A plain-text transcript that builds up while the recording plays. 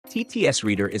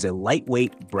TTSReader is a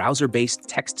lightweight, browser-based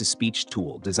text-to-speech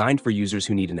tool designed for users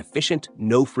who need an efficient,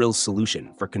 no-frills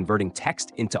solution for converting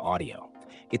text into audio.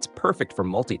 It's perfect for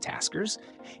multitaskers,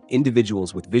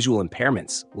 individuals with visual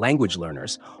impairments, language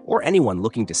learners, or anyone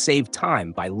looking to save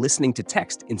time by listening to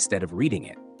text instead of reading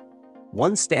it.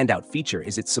 One standout feature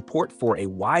is its support for a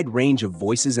wide range of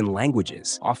voices and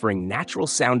languages, offering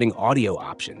natural-sounding audio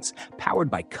options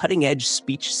powered by cutting-edge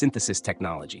speech synthesis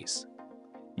technologies.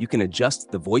 You can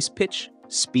adjust the voice pitch,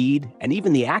 speed, and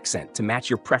even the accent to match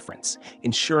your preference,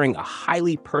 ensuring a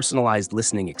highly personalized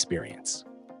listening experience.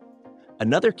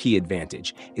 Another key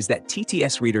advantage is that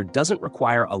TTSReader doesn't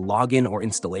require a login or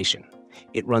installation.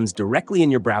 It runs directly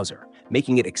in your browser,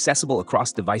 making it accessible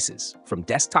across devices, from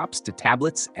desktops to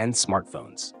tablets and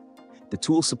smartphones. The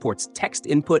tool supports text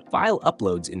input, file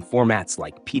uploads in formats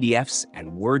like PDFs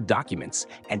and Word documents,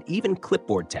 and even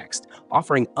clipboard text,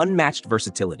 offering unmatched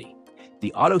versatility.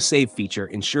 The autosave feature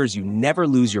ensures you never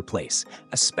lose your place,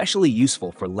 especially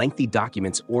useful for lengthy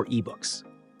documents or ebooks.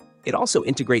 It also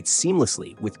integrates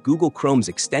seamlessly with Google Chrome's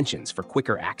extensions for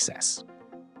quicker access.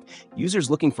 Users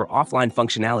looking for offline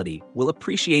functionality will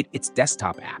appreciate its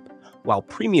desktop app, while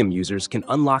premium users can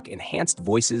unlock enhanced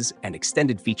voices and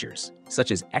extended features, such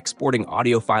as exporting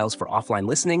audio files for offline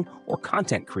listening or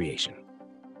content creation.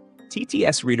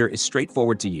 TTSReader is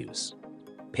straightforward to use.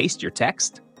 Paste your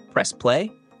text, press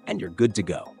play, and you're good to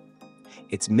go.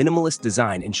 Its minimalist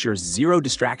design ensures zero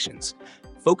distractions,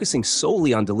 focusing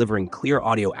solely on delivering clear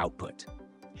audio output.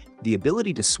 The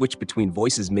ability to switch between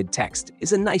voices mid-text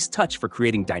is a nice touch for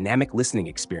creating dynamic listening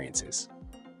experiences.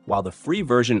 While the free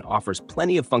version offers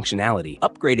plenty of functionality,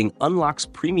 upgrading unlocks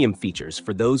premium features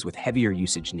for those with heavier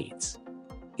usage needs.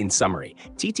 In summary,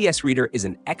 TTSReader is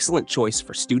an excellent choice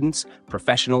for students,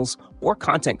 professionals, or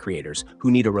content creators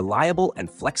who need a reliable and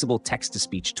flexible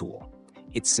text-to-speech tool.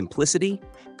 Its simplicity,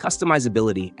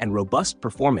 customizability, and robust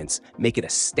performance make it a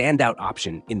standout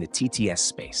option in the TTS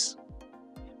space.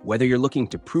 Whether you're looking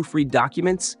to proofread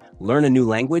documents, learn a new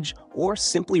language, or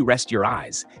simply rest your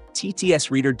eyes,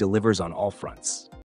 TTSReader delivers on all fronts.